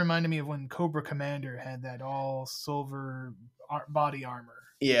 it kind of reminded me of when Cobra Commander had that all silver body armor.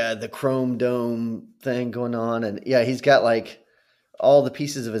 Yeah, the chrome dome thing going on, and yeah, he's got like all the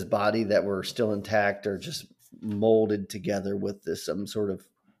pieces of his body that were still intact are just molded together with some sort of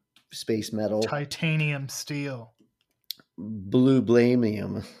space metal. Titanium steel. Blue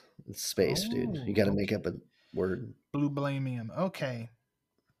blamium. It's space, dude. You got to make up a word. Blue blamium. Okay.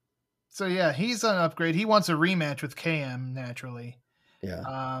 So yeah, he's on upgrade. He wants a rematch with KM naturally.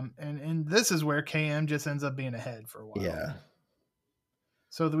 Yeah. And this is where KM just ends up being ahead for a while. Yeah.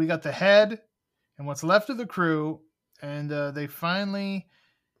 So we got the head and what's left of the crew, and they finally,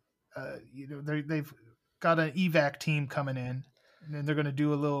 they've got an evac team coming in, and then they're going to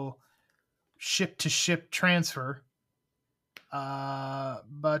do a little ship to ship transfer.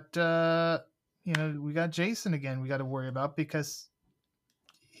 But we got Jason again. We got to worry about because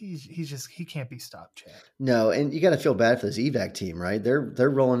he can't be stopped, Chad. No, and you got to feel bad for this evac team, right? They're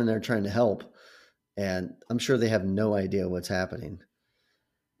rolling in there trying to help, and I'm sure they have no idea what's happening.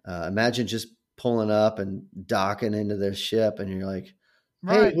 Imagine just pulling up and docking into their ship, and you're like,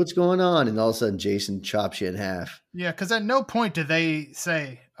 "Hey, right. What's going on?" And all of a sudden, Jason chops you in half. Yeah, because at no point do they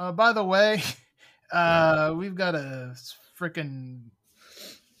say, "By the way, we've got a freaking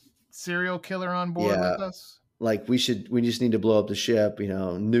serial killer on board with us." Like we just need to blow up the ship,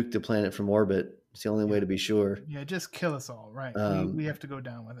 nuke the planet from orbit. It's the only way to be sure. Yeah, just kill us all, right? We have to go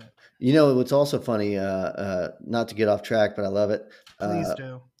down with it. What's also funny, not to get off track, but I love it. Please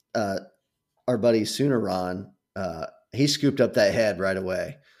do. Our buddy Sooneron, he scooped up that head right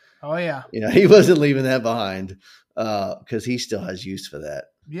away. Oh yeah. He wasn't leaving that behind because he still has use for that.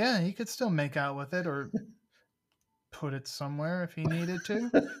 Yeah, he could still make out with it or put it somewhere if he needed to.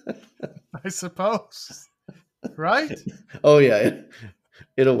 I suppose. Right? Oh yeah,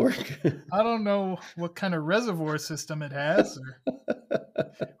 it'll work. I don't know what kind of reservoir system it has,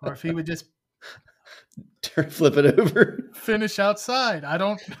 or if he would just flip it over, finish outside. I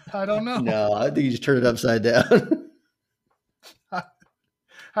don't know. No, I think you just turn it upside down.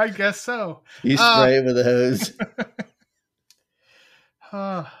 I guess so. You spray it with a hose.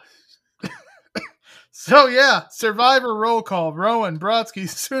 So yeah, Survivor roll call. Rowan, Brodsky,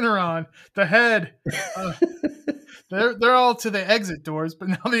 Sooneron, the head. They're all to the exit doors, but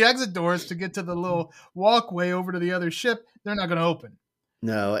now the exit doors to get to the little walkway over to the other ship, they're not going to open.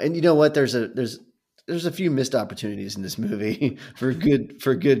 No, and you know what? There's a few missed opportunities in this movie for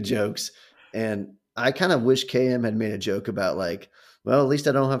good jokes, and I kind of wish KM had made a joke about like, well, at least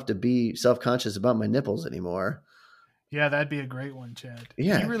I don't have to be self-conscious about my nipples anymore. Yeah, that'd be a great one, Chad.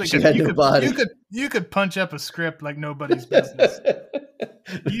 Yeah, you really could. You could punch up a script like nobody's business.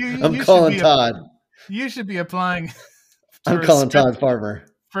 I'm calling Todd. You should be applying. I'm calling Todd Farmer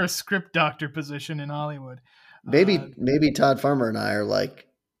for a script doctor position in Hollywood. Maybe Todd Farmer and I are like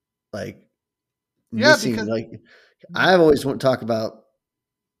missing. Because, like I've always want to talk about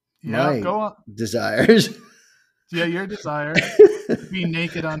my desires. Yeah, your desire be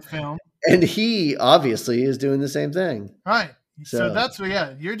naked on film. And he obviously is doing the same thing. Right. So that's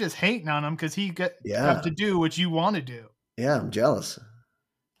what, you're just hating on him because he got to do what you want to do. Yeah, I'm jealous.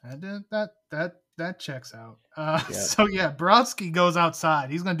 That checks out. So Brodsky goes outside.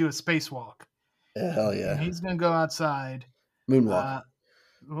 He's going to do a spacewalk. Hell yeah. And he's going to go outside Moonwalk.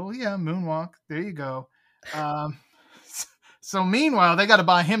 Well, yeah, Moonwalk. There you go. So meanwhile, they got to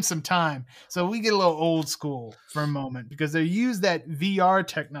buy him some time. So we get a little old school for a moment because they use that VR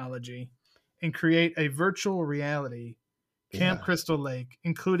technology and create a virtual reality Camp Crystal Lake,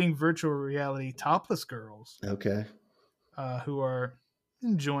 including virtual reality topless girls. Okay. Who are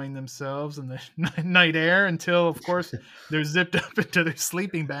enjoying themselves in the night air until, of course, they're zipped up into their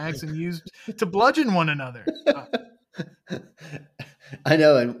sleeping bags and used to bludgeon one another. I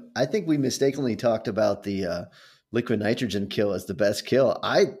know, and I think we mistakenly talked about the liquid nitrogen kill as the best kill.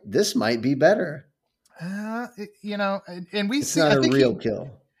 This might be better. You know, and we it's see not a real kill.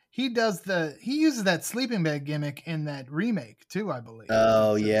 He uses that sleeping bag gimmick in that remake too, I believe.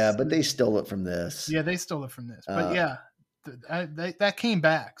 Oh yeah, but they stole it from this. Yeah, they stole it from this. But yeah, that came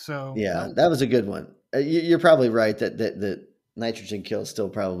back. So yeah, that was a good one. You're probably right that nitrogen kill still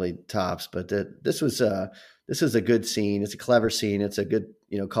probably tops, but this was a good scene. It's a clever scene. It's a good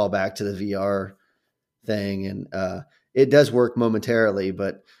callback to the VR thing, and it does work momentarily,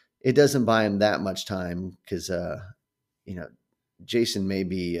 but it doesn't buy him that much time because Jason may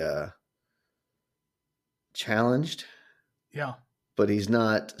be challenged. Yeah. But he's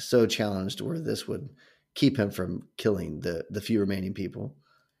not so challenged where this would keep him from killing the few remaining people.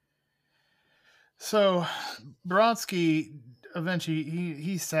 So Brodsky eventually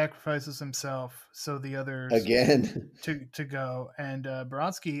he sacrifices himself so the others again to go, and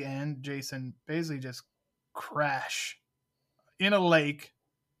Brodsky and Jason basically just crash in a lake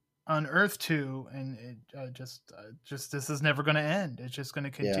on Earth 2, and it just this is never going to end. It's just going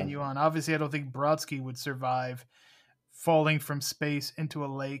to continue on. Obviously, I don't think Brodsky would survive falling from space into a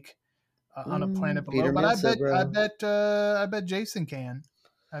lake on a planet below. But I bet Jason can.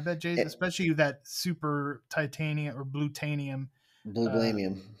 I bet Jason, especially that super titanium or blutanium, blue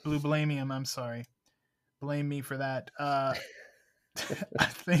blamium. I'm sorry, blame me for that. I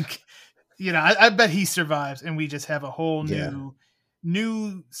think I bet he survives, and we just have a whole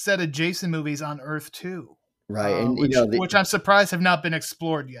new set of Jason movies on Earth 2. Right. And which I'm surprised have not been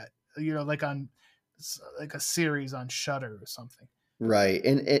explored yet, like on like a series on Shudder or something. Right.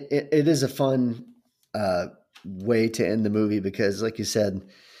 And it is a fun way to end the movie because, like you said,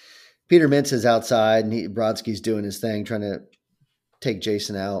 Peter Mintz is outside and Brodsky's doing his thing, trying to take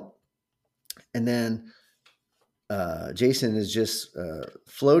Jason out. And then Jason is just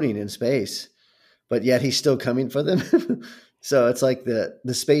floating in space, but yet he's still coming for them. So it's like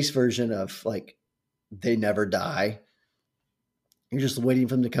the space version of like they never die. You're just waiting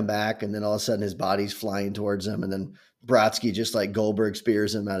for him to come back, and then all of a sudden his body's flying towards him, and then Brodsky just like Goldberg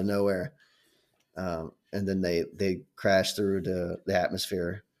spears him out of nowhere. And then they crash through to the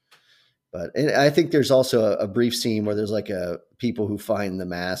atmosphere. But I think there's also a brief scene where there's like people who find the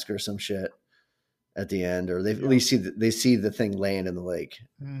mask or some shit at the end, or they at least see the thing land in the lake.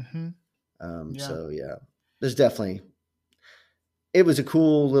 Mm-hmm. So yeah, there's definitely. It was a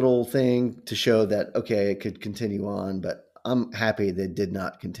cool little thing to show that, okay, it could continue on, but I'm happy they did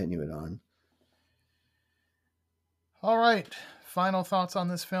not continue it on. All right. Final thoughts on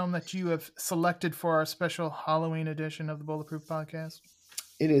this film that you have selected for our special Halloween edition of the Bulletproof Podcast?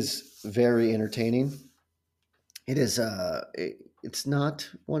 It is very entertaining. It is, it's not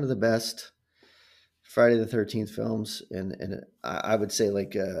one of the best Friday the 13th films. And I would say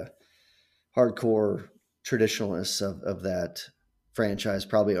like hardcore traditionalists of that franchise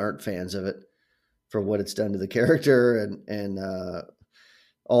probably aren't fans of it for what it's done to the character and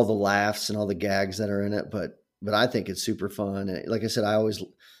all the laughs and all the gags that are in it. But I think it's super fun. And like I said,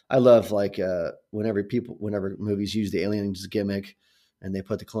 I love like whenever movies use the aliens gimmick and they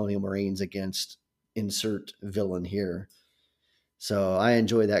put the Colonial Marines against insert villain here. So I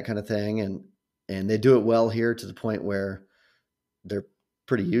enjoy that kind of thing. And they do it well here to the point where they're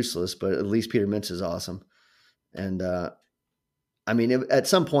pretty useless, but at least Peter Mintz is awesome. And, I mean, at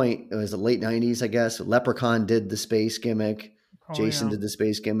some point, it was the late 90s, I guess. Leprechaun did the space gimmick. Jason did the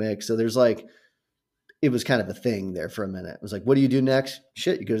space gimmick. So there's like, it was kind of a thing there for a minute. It was like, what do you do next?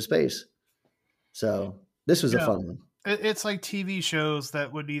 Shit, you go to space. So this was a fun one. It's like TV shows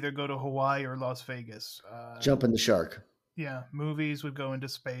that would either go to Hawaii or Las Vegas. Jump in the shark. Yeah, movies would go into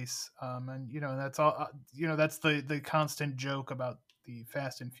space. And, that's all, that's the constant joke about the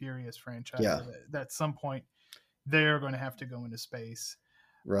Fast and Furious franchise. Yeah. That at some point, they're going to have to go into space.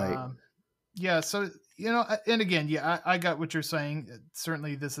 Right. So, and again, I got what you're saying.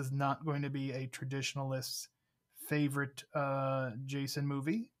 Certainly this is not going to be a traditionalist's favorite Jason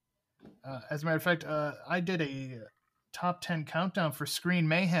movie. As a matter of fact, I did a top 10 countdown for Screen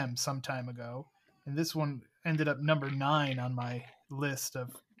Mayhem some time ago, and this one ended up number 9 on my list of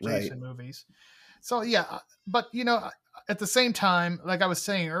Jason movies. So, yeah, but, at the same time, like I was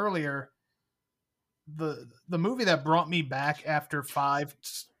saying earlier, the movie that brought me back after 5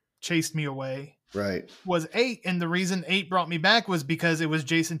 chased me away. Right. Was 8, and the reason 8 brought me back was because it was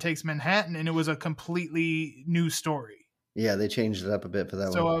Jason Takes Manhattan, and it was a completely new story. Yeah, they changed it up a bit for that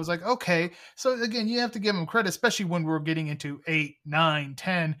one. So I was like, okay. So again, you have to give them credit, especially when we're getting into 8, 9,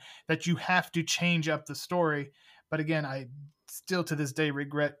 10, that you have to change up the story. But again, I still to this day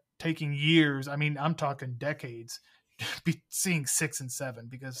regret taking years. I mean, I'm talking decades, seeing 6 and 7,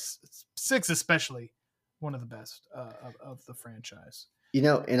 because 6 especially one of the best of the franchise. You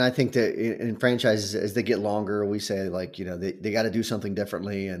know, and I think that in franchises, as they get longer, we say like, you know, they got to do something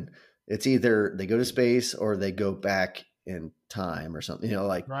differently. And it's either they go to space or they go back in time or something, you know,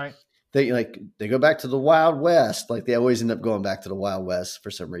 like right. They go back to the Wild West. Like they always end up going back to the Wild West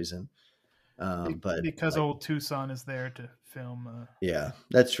for some reason. But because like, old Tucson is there to film. Yeah,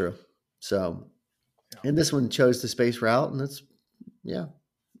 that's true. So, and this one chose the space route, and that's,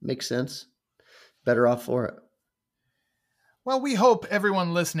 makes sense. Better off for it. Well, we hope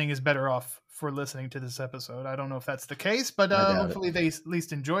everyone listening is better off for listening to this episode. I don't know if that's the case, but hopefully they at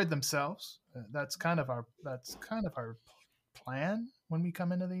least enjoyed themselves. That's kind of our plan when we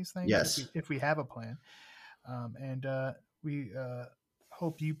come into these things. Yes, if we have a plan, and we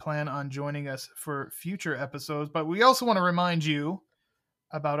hope you plan on joining us for future episodes. But we also want to remind you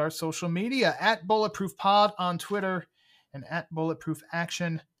about our social media at Bulletproof Pod on Twitter and at Bulletproof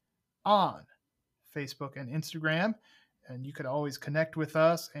Action on Facebook and Instagram. And you could always connect with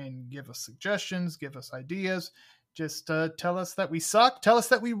us and give us suggestions, give us ideas. Just tell us that we suck. Tell us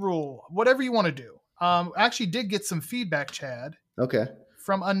that we rule. Whatever you want to do. Actually did get some feedback, Chad. Okay.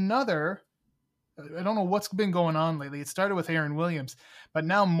 From another, I don't know what's been going on lately. It started with Aaron Williams, but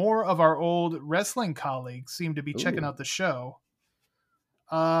now more of our old wrestling colleagues seem to be checking out the show.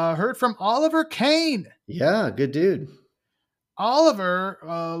 Heard from Oliver Kane. Yeah, good dude. Oliver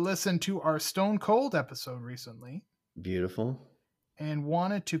listened to our Stone Cold episode recently. Beautiful. And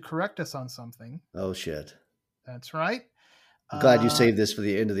wanted to correct us on something. Oh, shit. That's right. I'm glad you saved this for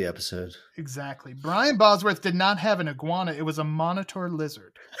the end of the episode. Exactly. Brian Bosworth did not have an iguana. It was a monitor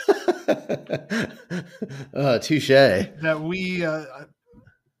lizard. Touche. That we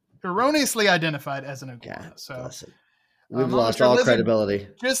erroneously identified as an iguana. We've lost all credibility.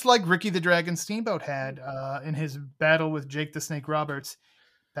 Just like Ricky the Dragon Steamboat had in his battle with Jake the Snake Roberts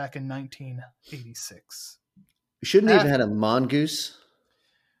back in 1986. Shouldn't have even had a mongoose.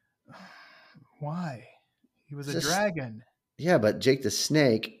 Why? He was a dragon. Yeah, but Jake the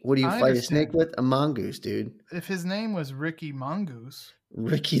Snake, what do you fight a snake with? A mongoose, dude. If his name was Ricky Mongoose.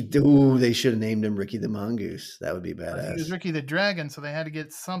 They should have named him Ricky the Mongoose. That would be badass. He was Ricky the Dragon, so they had to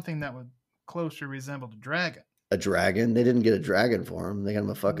get something that would closer resemble a dragon. A dragon? They didn't get a dragon for him. They got him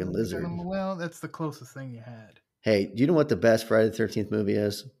a fucking lizard. Well, that's the closest thing you had. Hey, do you know what the best Friday the 13th movie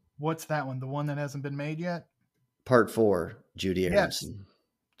is? What's that one? The one that hasn't been made yet? Part 4, Judy Aronson.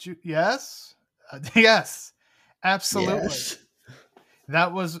 Yes. Yes. Absolutely. Yes.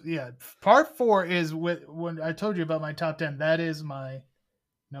 That was, Part 4 is when I told you about my top 10. That is my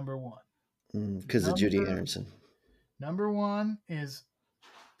number 1. Because of Judy Aronson. Number 1 is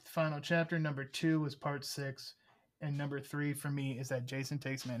the final chapter. Number 2 was Part 6. And number 3 for me is that Jason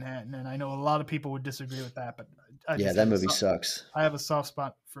Takes Manhattan. And I know a lot of people would disagree with that, but that movie sucks. I have a soft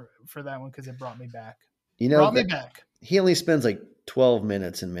spot for that one because it brought me back. You know, he only spends like 12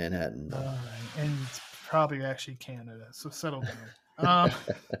 minutes in Manhattan. All right. And it's probably actually Canada, so settle down.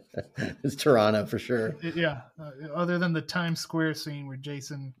 It's Toronto for sure. Other than the Times Square scene where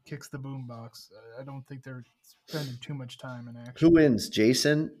Jason kicks the boombox, I don't think they're spending too much time in action. Who wins,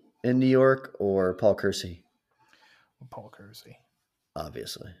 Jason in New York or Paul Kersey? Paul Kersey.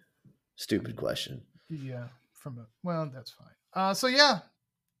 Obviously. Stupid question. Yeah. That's fine.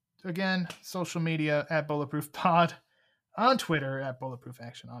 Again, social media at Bulletproof Pod, on Twitter at Bulletproof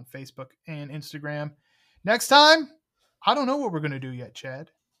Action, on Facebook and Instagram. Next time, I don't know what we're going to do yet,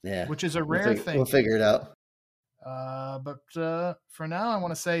 Chad. Yeah. Which is a rare thing. We'll figure it out. But for now, I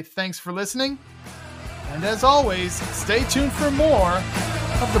want to say thanks for listening. And as always, stay tuned for more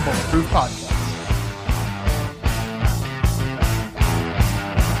of the Bulletproof Podcast.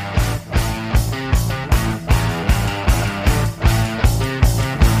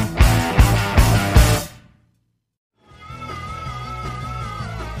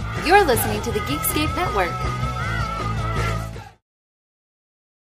 You're listening to the Geekscape Network.